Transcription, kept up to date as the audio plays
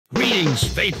Greetings,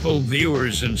 faithful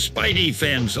viewers and Spidey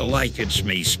fans alike. It's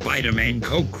me, Spider-Man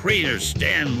co-creator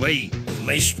Stan Lee.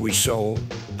 Last we saw,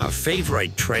 our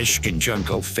favorite Trashkin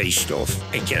Junko faced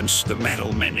off against the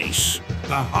Metal Menace,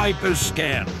 the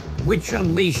HyperScan, which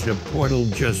unleashed a portal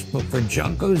just before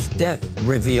Junko's death,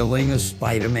 revealing a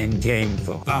Spider-Man game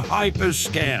for the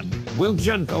HyperScan. Will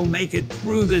Junko make it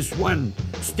through this one?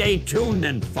 Stay tuned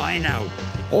and find out.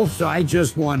 Also, I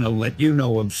just want to let you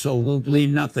know absolutely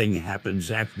nothing happens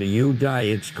after you die.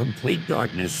 It's complete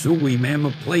darkness. Sui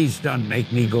Mama, please don't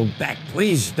make me go back.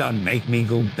 Please don't make me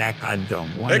go back. I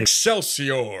don't want to.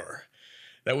 Excelsior!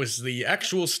 That was the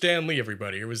actual Stan Lee,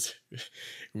 everybody. It was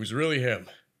really him.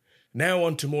 Now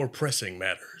on to more pressing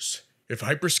matters. If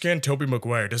HyperScan Tobey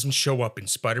Maguire doesn't show up in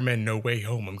Spider-Man No Way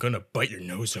Home, I'm gonna bite your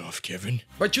nose off, Kevin.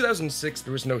 By 2006,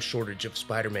 there was no shortage of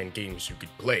Spider-Man games you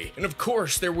could play. And of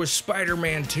course, there was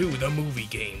Spider-Man 2, the movie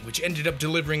game, which ended up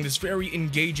delivering this very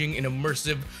engaging and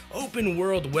immersive,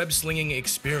 open-world web-slinging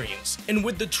experience. And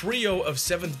with the trio of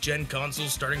 7th gen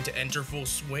consoles starting to enter full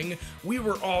swing, we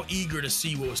were all eager to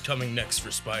see what was coming next for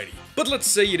Spidey. But let's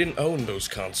say you didn't own those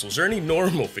consoles, or any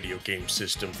normal video game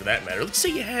system for that matter. Let's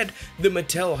say you had the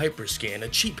Mattel HyperScan, a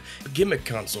cheap gimmick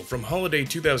console from holiday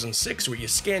 2006 where you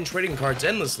scan trading cards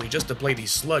endlessly just to play these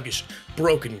sluggish,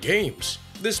 broken games.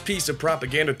 This piece of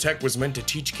propaganda tech was meant to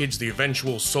teach kids the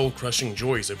eventual soul-crushing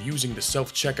joys of using the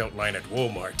self-checkout line at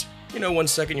Walmart. You know, 1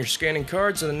 second you're scanning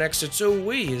cards and the next it's, oh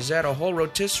wee, is that a whole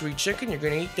rotisserie chicken? You're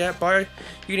gonna eat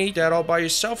that all by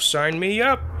yourself, sign me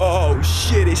up. Oh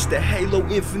shit, it's the Halo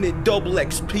Infinite Double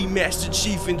XP Master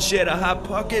Chief and Jedi Hot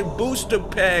Pocket Booster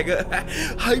Pack.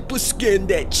 HyperScan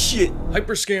that shit.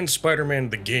 HyperScan Spider-Man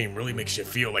the game really makes you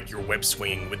feel like you're web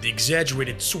swinging with the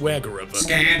exaggerated swagger of a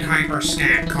Scan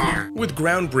HyperScan card with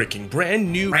groundbreaking,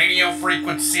 brand new radio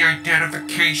frequency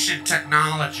identification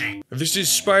technology. This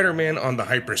is Spider-Man on the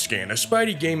HyperScan, a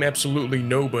Spidey game absolutely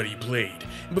nobody played.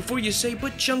 Before you say,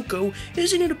 but Junko,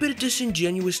 isn't it a bit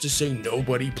disingenuous to say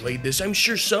nobody played this? I'm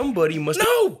sure somebody must—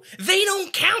 No! They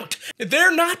don't count!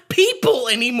 They're not people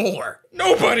anymore!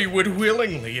 Nobody would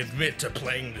willingly admit to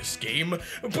playing this game,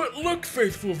 but look,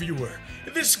 faithful viewer,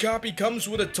 this copy comes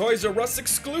with a Toys R Us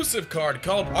exclusive card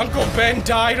called Uncle Ben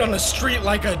Died on the Street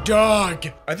Like a Dog.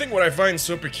 I think what I find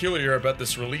so peculiar about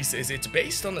this release is it's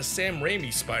based on the Sam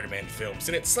Raimi Spider-Man films,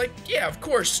 and it's like, yeah, of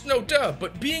course, no duh,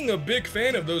 but being a big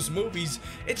fan of those movies,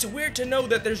 it's weird to know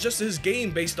that there's just this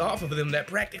game based off of them that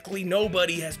practically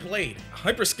nobody has played.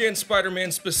 HyperScan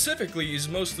Spider-Man specifically is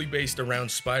mostly based around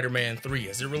Spider-Man 3,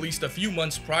 as it released a few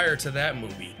months prior to that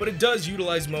movie, but it does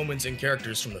utilize moments and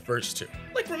characters from the first two.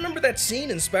 Like, remember that scene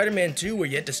in Spider-Man 2 where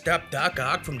you had to stop Doc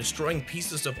Ock from destroying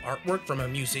pieces of artwork from a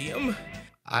museum?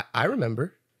 I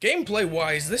remember.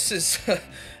 Gameplay-wise, this is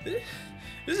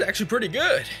actually pretty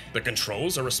good. The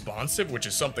controls are responsive, which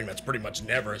is something that's pretty much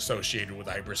never associated with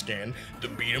HyperScan. The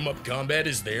beat-em-up combat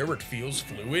is there, it feels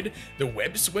fluid. The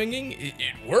web swinging,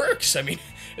 it works. I mean,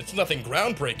 it's nothing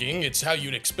groundbreaking, it's how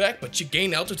you'd expect, but you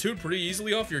gain altitude pretty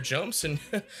easily off your jumps, and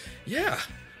yeah,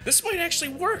 this might actually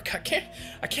work.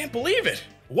 I can't believe it.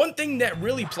 One thing that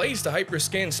really plays to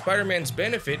HyperScan Spider-Man's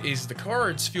benefit is the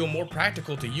cards feel more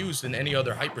practical to use than any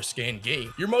other HyperScan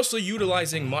game. You're mostly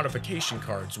utilizing modification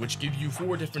cards, which give you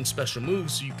 4 different special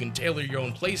moves so you can tailor your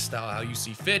own playstyle how you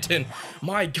see fit, and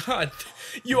my god,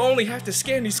 you only have to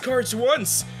scan these cards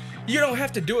once! You don't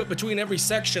have to do it between every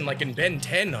section like in Ben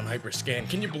 10 on HyperScan.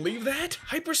 Can you believe that?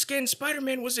 HyperScan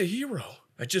Spider-Man was a hero.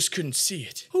 I just couldn't see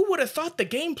it. Who would have thought the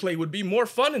gameplay would be more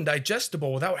fun and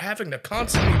digestible without having to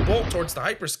constantly bolt towards the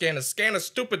HyperScan to scan a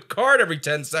stupid card every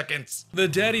 10 seconds? The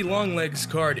Daddy Longlegs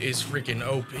card is freaking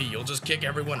OP. You'll just kick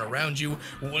everyone around you.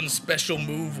 One special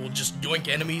move will just yoink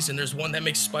enemies, and there's one that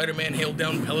makes Spider-Man hail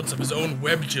down pellets of his own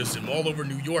web jism all over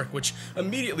New York, which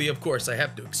immediately, of course, I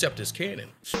have to accept as canon.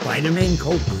 Spider-Man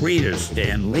co-creator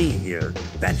Stan Lee here.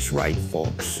 That's right,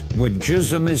 folks. With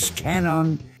jism is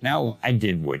canon. Now, I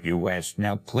did what you asked.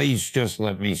 Now, please just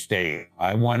let me stay.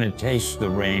 I want to taste the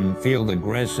rain, feel the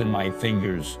grass in my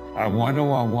fingers. I want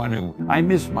to. I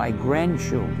miss my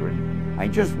grandchildren. I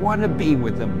just want to be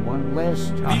with them one last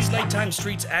time. These nighttime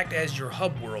streets act as your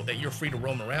hub world that you're free to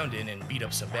roam around in and beat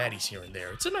up some baddies here and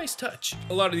there. It's a nice touch.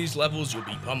 A lot of these levels, you'll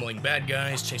be pummeling bad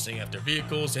guys, chasing after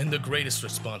vehicles, and the greatest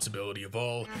responsibility of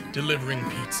all, delivering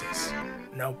pizzas.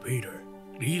 Now, Peter,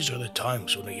 these are the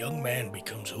times when a young man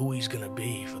becomes who he's gonna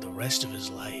be for the rest of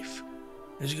his life.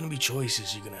 There's gonna be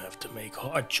choices you're gonna have to make,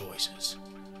 hard choices.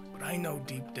 But I know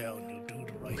deep down you'll do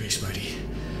the right thing. Okay,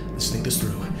 Spidey, let's think this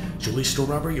through. Jewelry store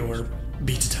robbery or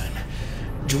pizza time?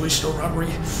 Jewelry store robbery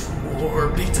or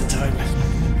pizza time?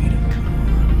 Peter, come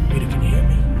on. Peter, can you hear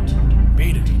me?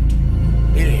 Peter,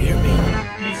 hear me?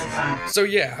 Pizza So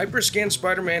yeah, HyperScan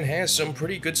Spider-Man has some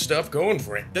pretty good stuff going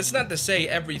for it. That's not to say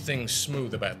everything's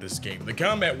smooth about this game. The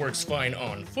combat works fine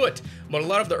on foot, but a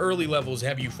lot of the early levels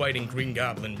have you fighting Green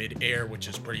Goblin mid-air, which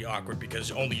is pretty awkward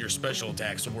because only your special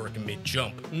attacks will work in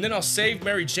mid-jump. And then I'll save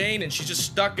Mary Jane and she's just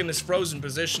stuck in this frozen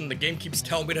position. The game keeps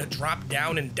telling me to drop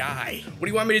down and die. What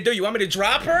do you want me to do? You want me to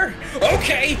drop her?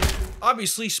 Okay!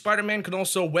 Obviously, Spider-Man can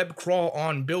also web crawl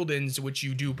on buildings, which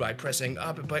you do by pressing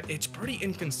up, but it's pretty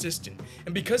inconsistent.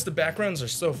 And because the backgrounds are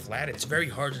so flat, it's very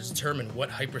hard to determine what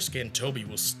HyperScan Toby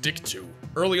will stick to.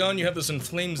 Early on, you have this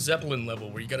inflamed Zeppelin level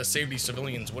where you gotta save these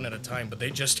civilians one at a time, but they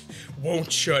just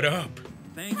won't shut up.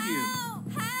 Thank you.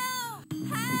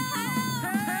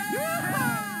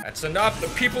 That's enough. The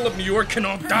people of New York can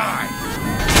all die.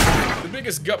 The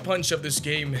biggest gut punch of this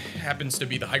game happens to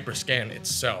be the HyperScan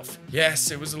itself. Yes,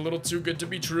 it was a little too good to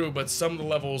be true, but some of the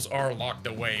levels are locked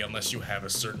away unless you have a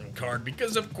certain card,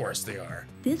 because of course they are.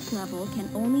 This level can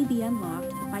only be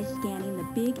unlocked by scanning the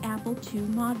Big Apple II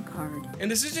mod card.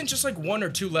 And this isn't just like 1 or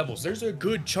 2 levels. There's a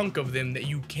good chunk of them that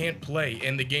you can't play,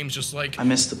 and the game's just like... I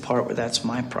missed the part where that's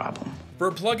my problem. For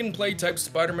a plug-and-play type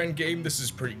Spider-Man game, this is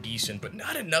pretty decent, but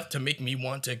not enough to make me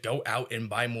want to go out and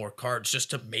buy more cards just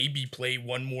to maybe play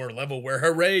one more level where,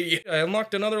 hooray! I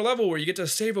unlocked another level where you get to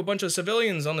save a bunch of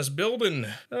civilians on this building.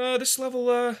 This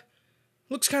level,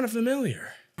 looks kind of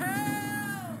familiar.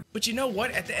 But you know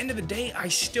what? At the end of the day, I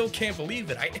still can't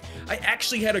believe it. I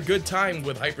actually had a good time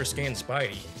with HyperScan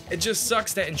Spidey. It just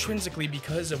sucks that intrinsically,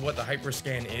 because of what the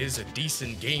HyperScan is, a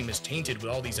decent game is tainted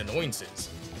with all these annoyances.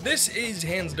 This is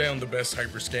hands down the best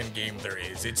HyperScan game there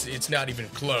is. It's not even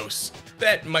close.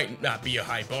 That might not be a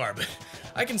high bar, but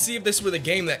I can see if this were the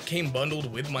game that came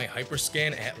bundled with my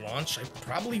HyperScan at launch, I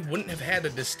probably wouldn't have had the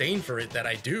disdain for it that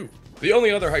I do. The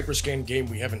only other HyperScan game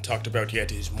we haven't talked about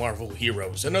yet is Marvel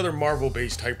Heroes, another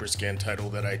Marvel-based HyperScan title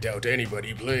that I doubt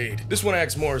anybody played. This one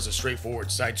acts more as a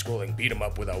straightforward side-scrolling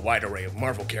beat-em-up with a wide array of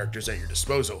Marvel characters at your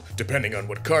disposal, depending on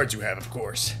what cards you have, of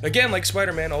course. Again, like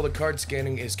Spider-Man, all the card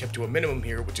scanning is kept to a minimum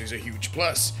here, which is a huge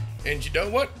plus. And you know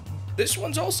what? This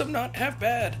one's also not half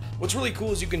bad. What's really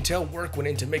cool is you can tell work went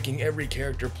into making every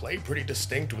character play pretty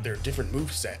distinct with their different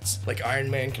movesets. Like Iron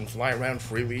Man can fly around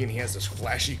freely and he has this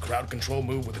flashy crowd control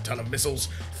move with a ton of missiles.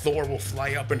 Thor will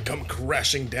fly up and come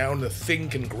crashing down. The Thing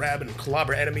can grab and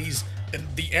clobber enemies. And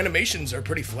the animations are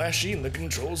pretty flashy and the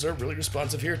controls are really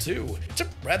responsive here too. It's a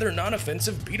rather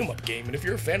non-offensive beat-em-up game, and if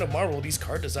you're a fan of Marvel, these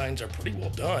card designs are pretty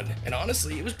well done. And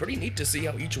honestly, it was pretty neat to see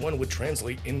how each one would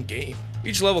translate in-game.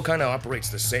 Each level kind of operates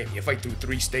the same. You fight through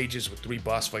 3 stages with 3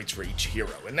 boss fights for each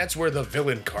hero, and that's where the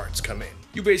villain cards come in.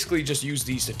 You basically just use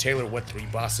these to tailor what 3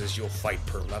 bosses you'll fight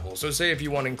per level. So say if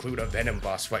you want to include a Venom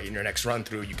boss fight in your next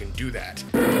run-through, you can do that.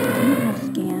 You have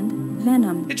scanned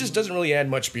Venom. It just doesn't really add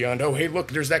much beyond, oh hey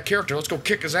look, there's that character, let's go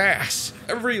kick his ass.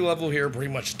 Every level here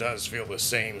pretty much does feel the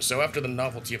same, so after the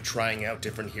novelty of trying out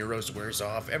different heroes wears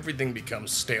off, everything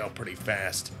becomes stale pretty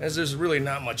fast, as there's really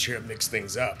not much here to mix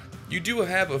things up. You do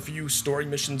have a few story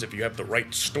missions if you have the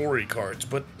right story cards,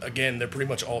 but again, they're pretty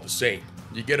much all the same.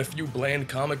 You get a few bland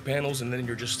comic panels and then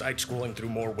you're just side-scrolling through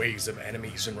more waves of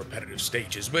enemies and repetitive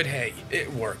stages, but hey,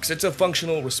 it works. It's a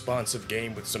functional, responsive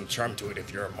game with some charm to it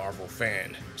if you're a Marvel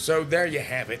fan. So there you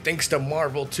have it. Thanks to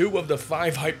Marvel, 2 of the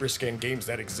 5 HyperScan games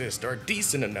that exist are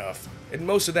decent enough. And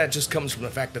most of that just comes from the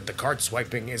fact that the card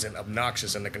swiping isn't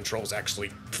obnoxious and the controls actually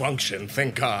function,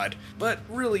 thank God. But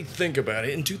really think about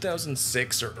it, in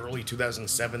 2006 or early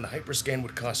 2007, the HyperScan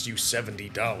would cost you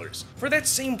 $70. For that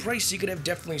same price, you could have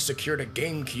definitely secured a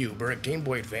GameCube or a Game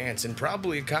Boy Advance and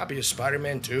probably a copy of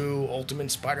Spider-Man 2,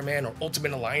 Ultimate Spider-Man, or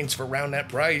Ultimate Alliance for around that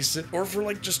price. Or for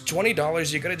like just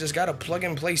 $20, you could've just got a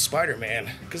plug-and-play Spider-Man.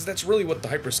 Because that's really what the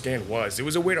HyperScan was. It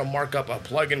was a way to mark up a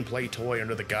plug-and-play toy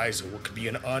under the guise of what could be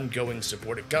an ongoing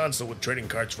supported console with trading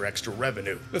cards for extra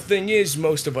revenue. The thing is,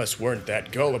 most of us weren't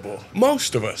that gullible.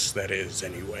 Most of us, that is,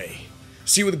 anyway.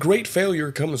 See, with great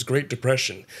failure comes great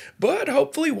depression. But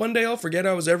hopefully one day I'll forget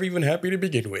I was ever even happy to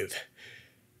begin with.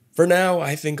 For now,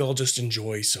 I think I'll just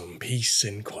enjoy some peace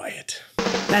and quiet.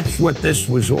 That's what this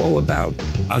was all about.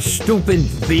 A stupid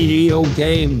video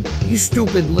game. You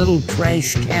stupid little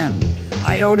trash can.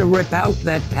 I ought to rip out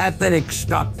that pathetic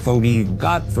stock photo you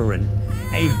got for an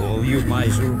A-ball, you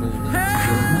miserable.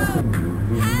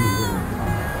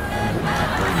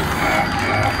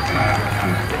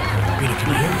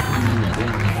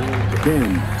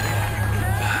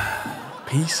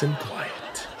 Peace and quiet.